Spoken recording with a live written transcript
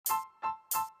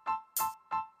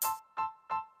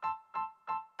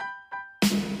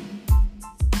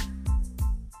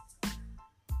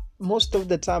Most of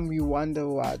the time we wonder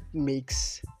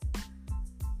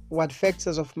what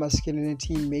factors of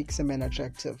masculinity makes a man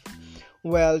attractive.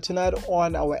 Well, tonight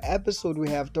on our episode we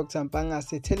have Dr.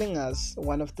 Mpangase telling us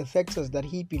one of the factors that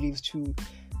he believes to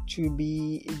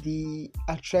be the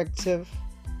attractive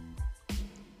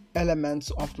elements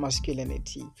of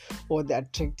masculinity, or the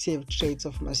attractive traits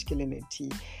of masculinity.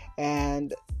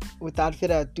 And without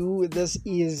further ado, this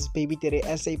is Baby Tere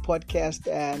SA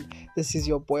podcast, and this is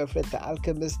your boy Fred the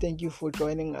Alchemist. Thank you for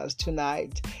joining us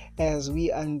tonight as we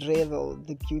unravel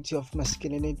the beauty of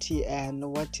masculinity and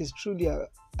what is truly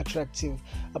attractive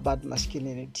about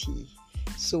masculinity.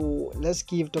 So let's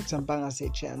give Dr. Mpangase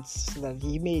a chance so that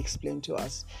he may explain to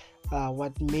us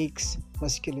what makes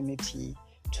masculinity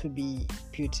to be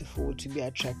beautiful, to be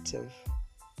attractive.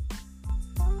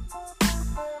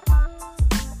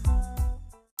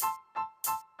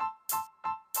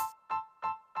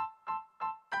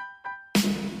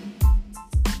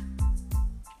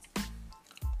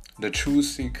 The true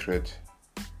secret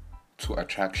to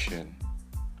attraction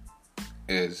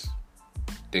is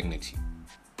dignity.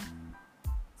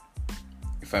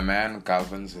 If a man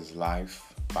governs his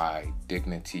life by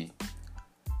dignity,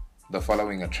 the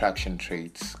following attraction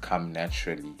traits come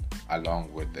naturally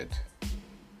along with it.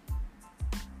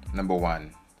 Number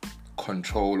 1,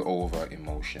 control over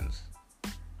emotions.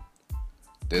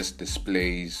 This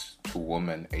displays to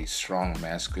women a strong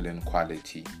masculine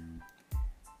quality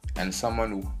and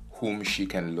someone whom she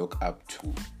can look up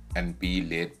to and be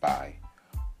led by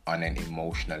on an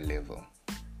emotional level.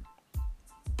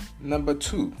 Number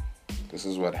 2, this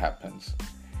is what happens.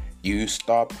 You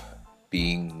stop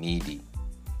being needy.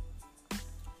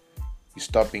 You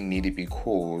stop being needy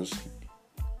because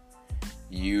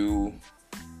you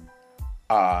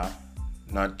are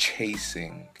not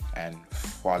chasing and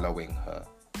following her.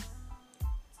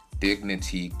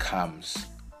 Dignity comes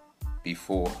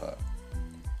before her.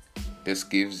 This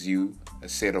gives you a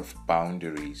set of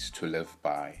boundaries to live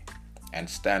by and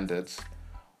standards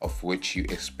of which you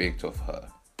expect of her.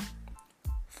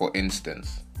 For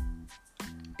instance,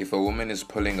 if a woman is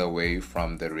pulling away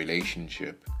from the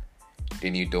relationship,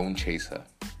 then you don't chase her.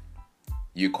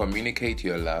 You communicate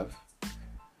your love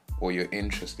or your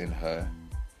interest in her,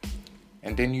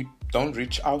 and then you don't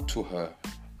reach out to her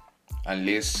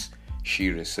unless she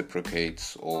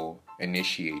reciprocates or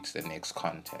initiates the next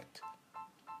contact.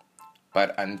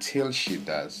 But until she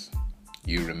does,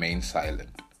 you remain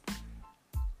silent.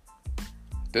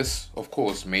 This, of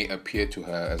course, may appear to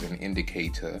her as an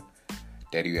indicator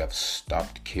that you have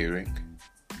stopped caring,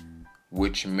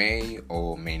 which may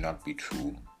or may not be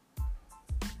true.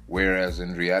 Whereas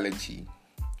in reality,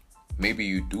 maybe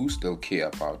you do still care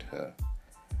about her,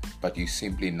 but you're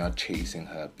simply not chasing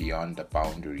her beyond the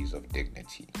boundaries of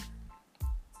dignity.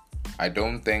 I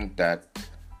don't think that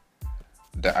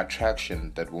the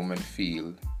attraction that women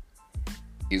feel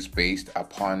is based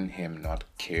upon him not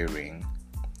caring,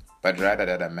 but rather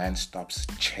that a man stops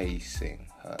chasing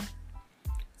her.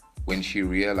 When she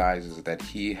realizes that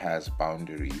he has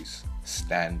boundaries,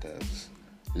 standards,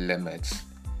 limits,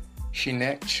 she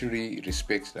naturally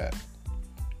respects that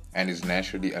and is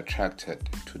naturally attracted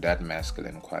to that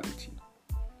masculine quality.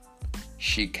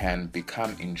 She can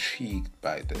become intrigued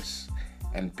by this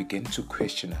and begin to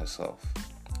question herself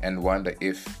and wonder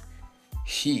if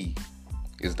he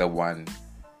is the one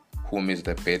whom is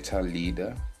the better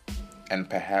leader, and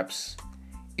perhaps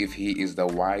if he is the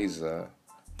wiser,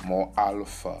 more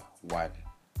alpha one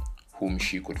whom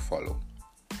she could follow.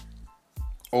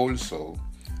 Also,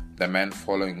 the man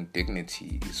following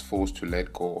dignity is forced to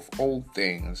let go of all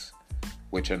things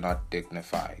which are not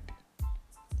dignified.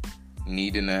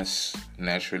 Neediness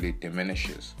naturally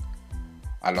diminishes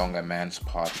along a man's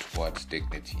path towards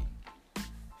dignity.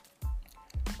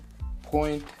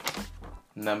 Point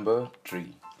number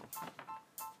 3,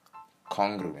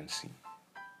 congruency.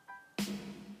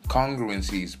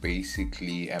 Congruency is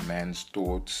basically a man's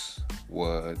thoughts,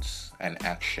 words, and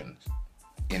actions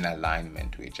in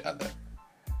alignment to each other.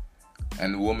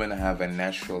 And women have a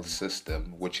natural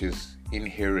system which is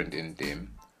inherent in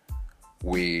them,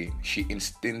 where she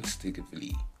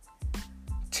instinctively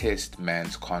tests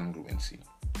man's congruency.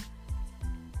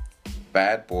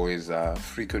 Bad boys are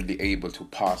frequently able to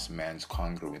pass man's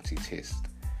congruency test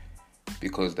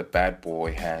because the bad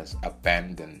boy has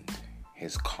abandoned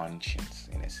his conscience,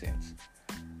 in a sense.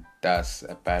 Thus,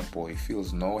 a bad boy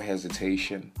feels no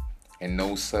hesitation and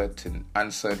no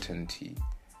uncertainty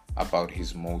about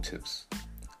his motives.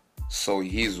 So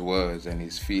his words and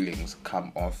his feelings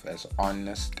come off as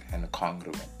honest and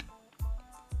congruent.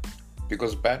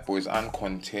 Because bad boys aren't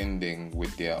contending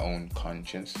with their own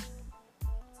conscience,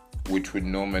 which would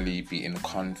normally be in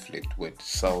conflict with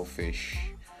selfish,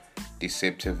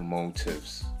 deceptive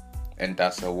motives, and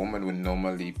thus a woman would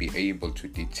normally be able to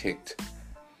detect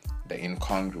the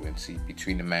incongruency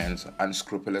between a man's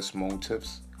unscrupulous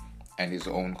motives and his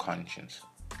own conscience.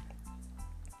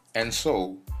 And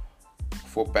so,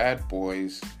 for bad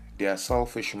boys, their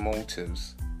selfish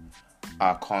motives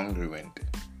are congruent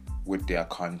with their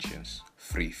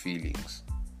conscience-free feelings.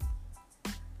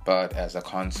 But as a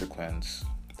consequence,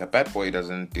 the bad boy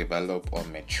doesn't develop or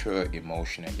mature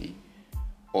emotionally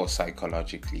or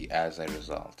psychologically as a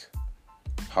result.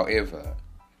 However,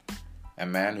 a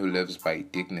man who lives by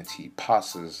dignity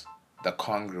passes the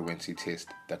congruency test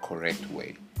the correct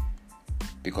way,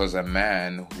 because a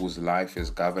man whose life is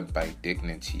governed by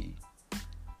dignity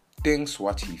thinks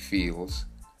what he feels,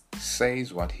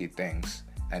 says what he thinks,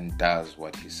 and does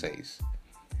what he says,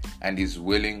 and is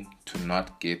willing to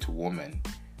not get woman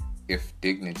if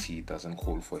dignity doesn't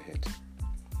call for it.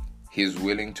 He is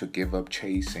willing to give up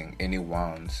chasing any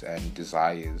wants and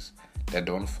desires that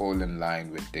don't fall in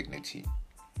line with dignity.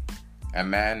 A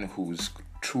man who's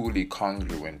truly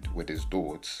congruent with his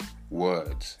thoughts,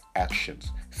 words,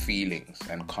 actions, feelings,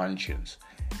 and conscience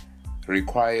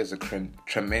requires a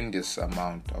tremendous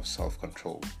amount of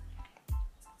self-control.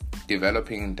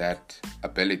 Developing that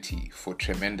ability for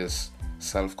tremendous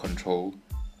self-control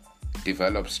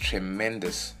develops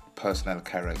tremendous personal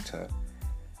character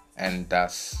and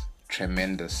thus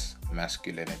tremendous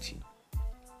masculinity.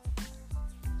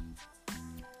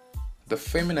 The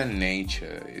feminine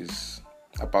nature is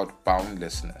about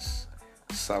boundlessness,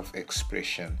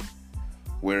 self-expression,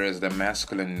 whereas the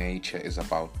masculine nature is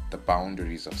about the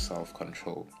boundaries of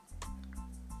self-control.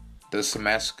 This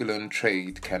masculine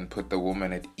trait can put the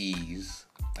woman at ease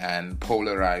and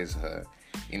polarize her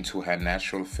into her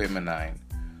natural feminine,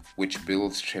 which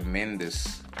builds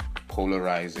tremendous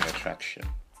polarizing attraction.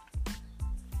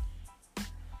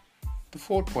 The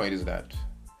fourth point is that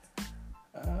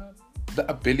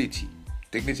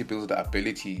dignity builds the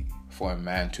ability for a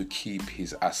man to keep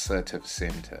his assertive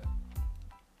center.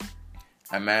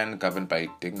 A man governed by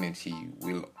dignity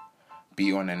will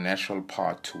be on a natural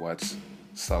path towards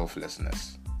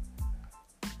selflessness.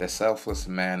 The selfless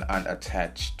man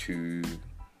unattached to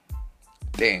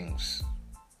things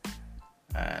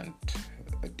and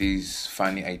these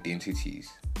funny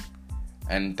identities,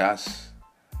 and thus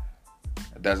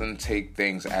doesn't take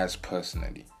things as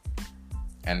personally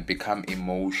and become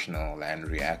emotional and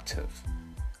reactive,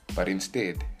 but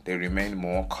instead they remain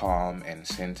more calm and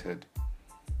centered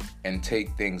and take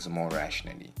things more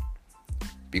rationally.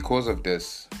 Because of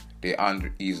this, they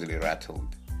aren't easily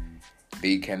rattled.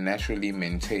 They can naturally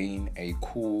maintain a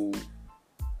cool,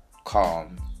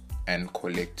 calm, and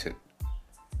collected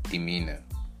demeanor.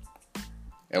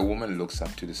 A woman looks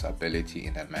up to this ability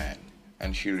in a man,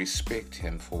 and she respects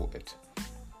him for it.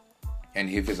 And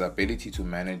if his ability to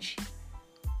manage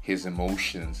his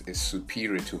emotions is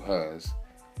superior to hers,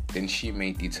 then she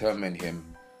may determine him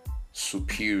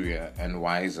superior and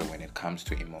wiser when it comes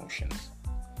to emotions,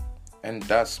 and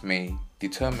thus may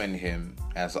determine him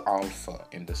as alpha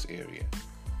in this area.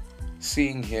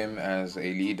 Seeing him as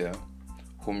a leader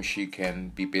whom she can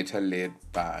be better led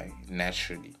by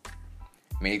naturally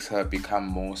makes her become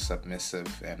more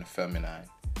submissive and feminine.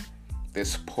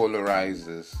 This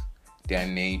polarizes their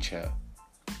nature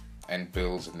and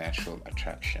builds natural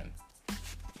attraction.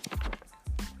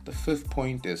 The fifth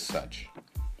point is such: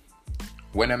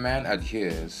 when a man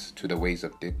adheres to the ways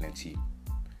of dignity,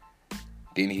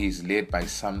 then he is led by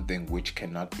something which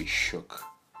cannot be shook,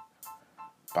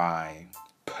 by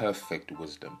perfect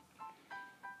wisdom.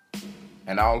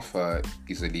 An alpha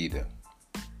is a leader.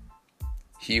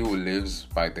 He who lives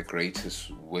by the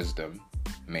greatest wisdom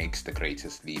makes the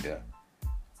greatest leader,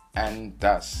 and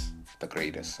thus the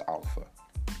greatest alpha.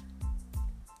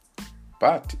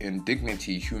 But in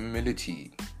dignity,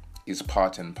 humility is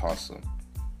part and parcel,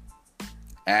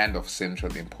 and of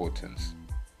central importance.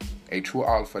 A true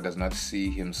alpha does not see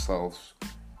himself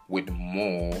with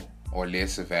more or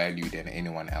less value than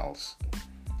anyone else.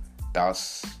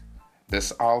 Thus,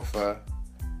 this alpha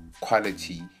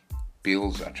quality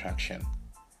builds attraction,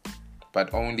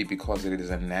 but only because it is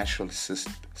a natural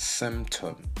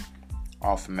symptom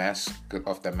of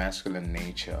the masculine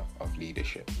nature of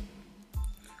leadership.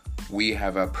 We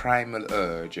have a primal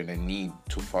urge and a need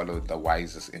to follow the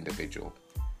wisest individual,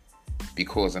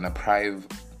 because on a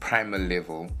primal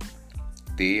level,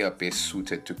 they are best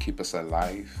suited to keep us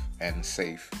alive and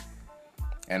safe,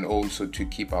 and also to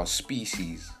keep our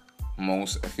species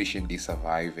most efficiently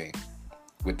surviving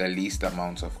with the least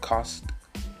amounts of cost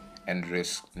and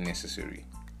risk necessary.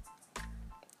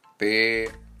 There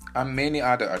are many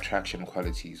other attraction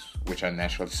qualities which are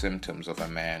natural symptoms of a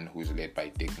man who is led by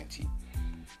dignity.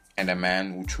 And a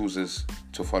man who chooses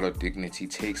to follow dignity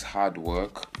takes hard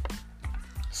work,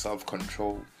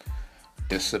 self-control,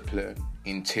 discipline,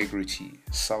 integrity,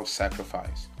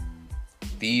 self-sacrifice.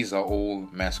 These are all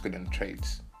masculine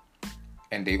traits,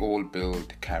 and they all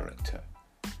build character,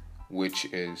 which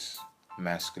is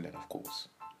masculine, of course.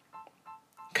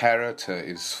 Character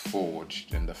is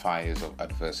forged in the fires of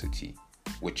adversity,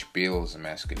 which builds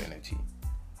masculinity.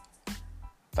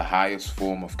 The highest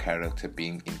form of character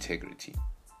being integrity,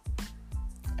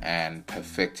 and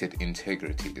perfected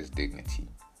integrity is dignity.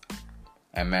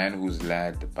 A man who's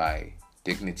led by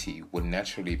dignity would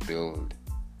naturally build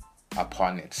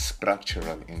upon its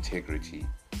structural integrity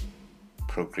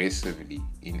progressively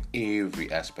in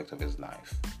every aspect of his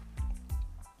life,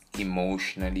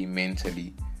 emotionally,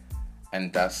 mentally,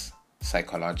 and thus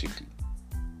psychologically.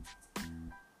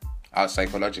 Our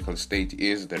psychological state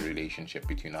is the relationship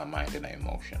between our mind and our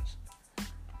emotions.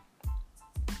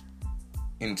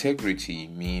 Integrity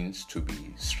means to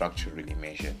be structurally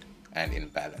measured and in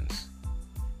balance.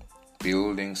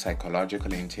 Building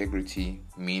psychological integrity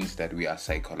means that we are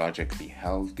psychologically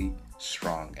healthy,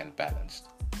 strong, and balanced.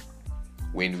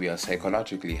 When we are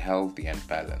psychologically healthy and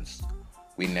balanced,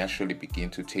 we naturally begin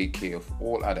to take care of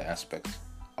all other aspects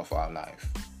of our life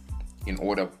in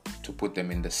order to put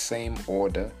them in the same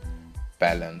order,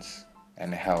 balance,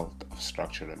 and health of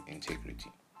structural integrity.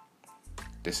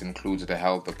 This includes the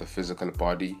health of the physical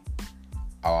body,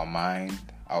 our mind,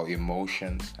 our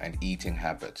emotions, and eating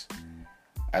habits,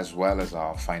 as well as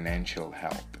our financial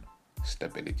health,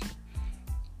 stability,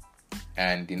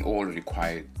 and in all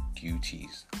required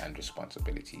duties and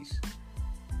responsibilities.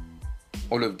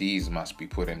 All of these must be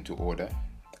put into order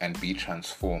and be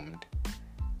transformed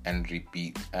and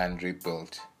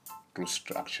rebuilt through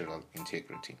structural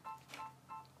integrity.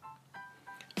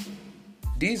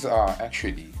 These are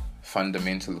actually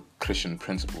fundamental Christian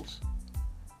principles.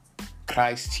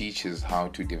 Christ teaches how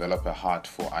to develop a heart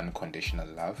for unconditional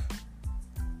love.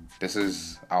 This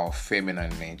is our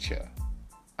feminine nature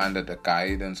under the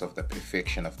guidance of the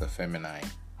perfection of the feminine,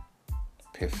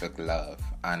 perfect love,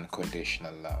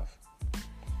 unconditional love.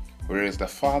 Whereas the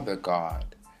Father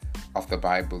God of the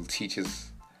Bible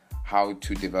teaches how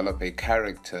to develop a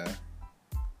character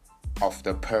of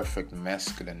the perfect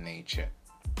masculine nature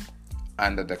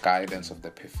under the guidance of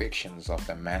the perfections of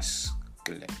the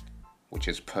masculine, which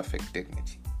is perfect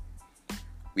dignity.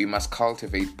 We must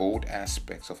cultivate both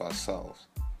aspects of ourselves.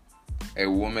 A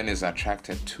woman is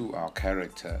attracted to our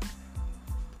character,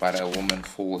 but a woman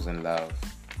falls in love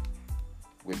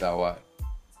with our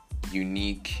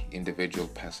unique individual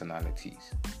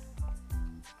personalities.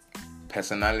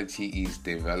 Personality is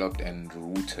developed and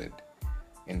rooted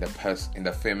in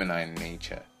the feminine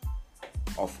nature,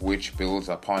 of which builds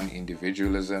upon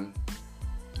individualism,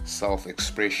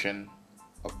 self-expression,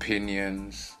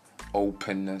 opinions,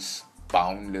 openness,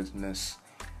 boundlessness,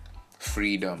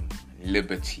 freedom,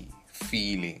 liberty,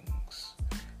 feelings,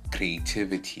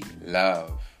 creativity,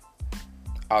 love,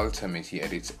 ultimately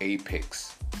at its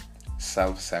apex,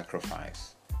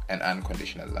 self-sacrifice, and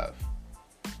unconditional love.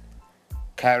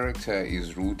 Character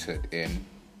is rooted in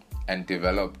and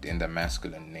developed in the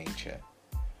masculine nature,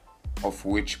 of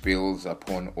which builds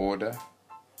upon order,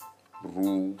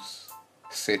 rules,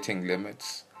 setting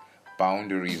limits,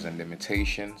 boundaries and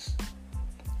limitations,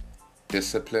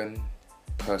 discipline,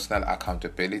 personal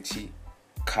accountability,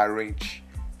 courage,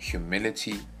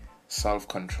 humility,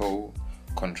 self-control,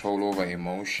 control over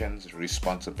emotions,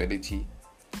 responsibility,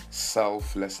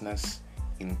 selflessness,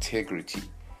 integrity,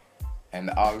 and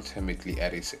ultimately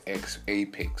at its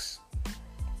apex,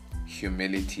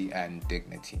 humility and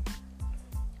dignity.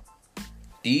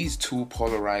 These two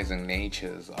polarizing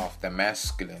natures of the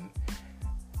masculine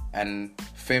and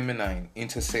feminine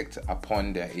intersect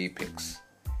upon their apex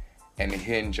and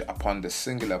hinge upon the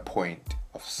singular point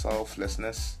of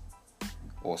selflessness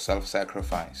or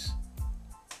self-sacrifice,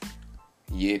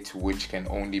 yet which can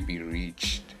only be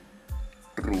reached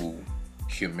through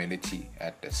humility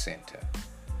at the center.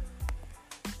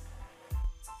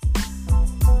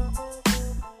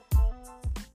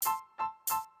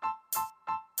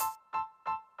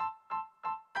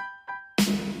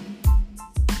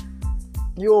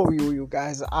 You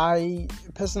guys, I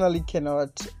personally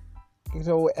cannot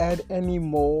add any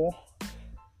more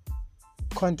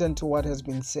content to what has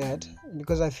been said,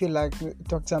 because I feel like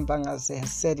Dr. Mpangase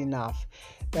has said enough.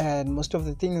 And most of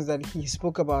the things that he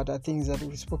spoke about are things that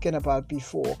we've spoken about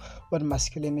before on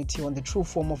masculinity, on the true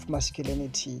form of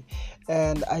masculinity.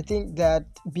 And I think that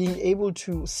being able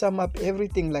to sum up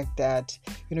everything like that,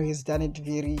 he's done it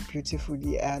very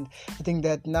beautifully. And I think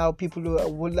that now people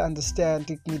will understand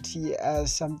dignity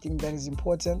as something that is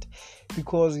important,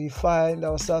 because we find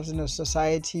ourselves in a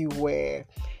society where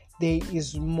there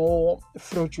is more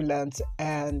fraudulence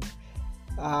and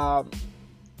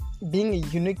being a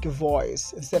unique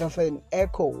voice instead of an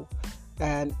echo,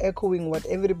 and echoing what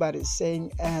everybody is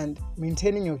saying and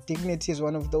maintaining your dignity is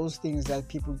one of those things that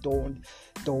people don't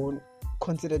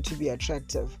consider to be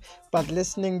attractive. But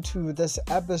listening to this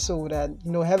episode and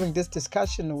having this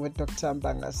discussion with Dr.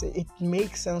 Mpangase, it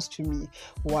makes sense to me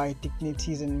why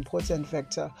dignity is an important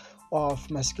factor of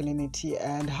masculinity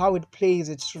and how it plays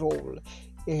its role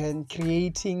in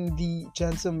creating the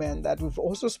gentleman that we've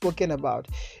also spoken about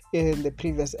in the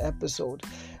previous episode.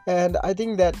 And I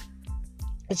think that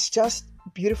it's just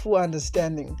beautiful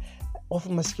understanding of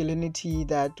masculinity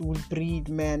that will breed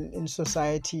men in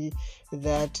society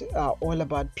that are all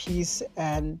about peace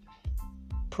and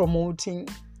promoting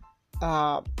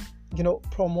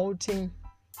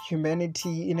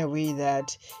humanity in a way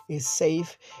that is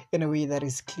safe, in a way that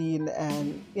is clean,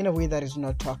 and in a way that is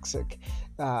not toxic,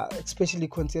 especially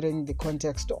considering the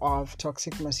context of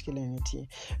toxic masculinity.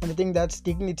 And I think that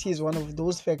dignity is one of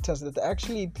those factors that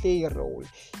actually play a role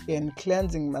in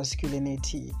cleansing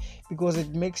masculinity, because it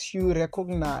makes you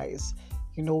recognize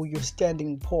your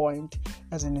standing point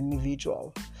as an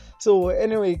individual. So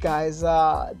anyway, guys,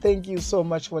 thank you so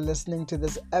much for listening to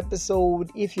this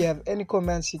episode. If you have any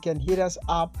comments, you can hit us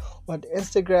up on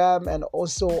Instagram and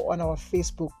also on our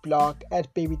Facebook blog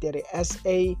at Baby Daddy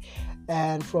SA.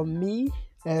 And from me,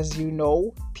 as you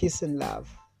know, peace and love.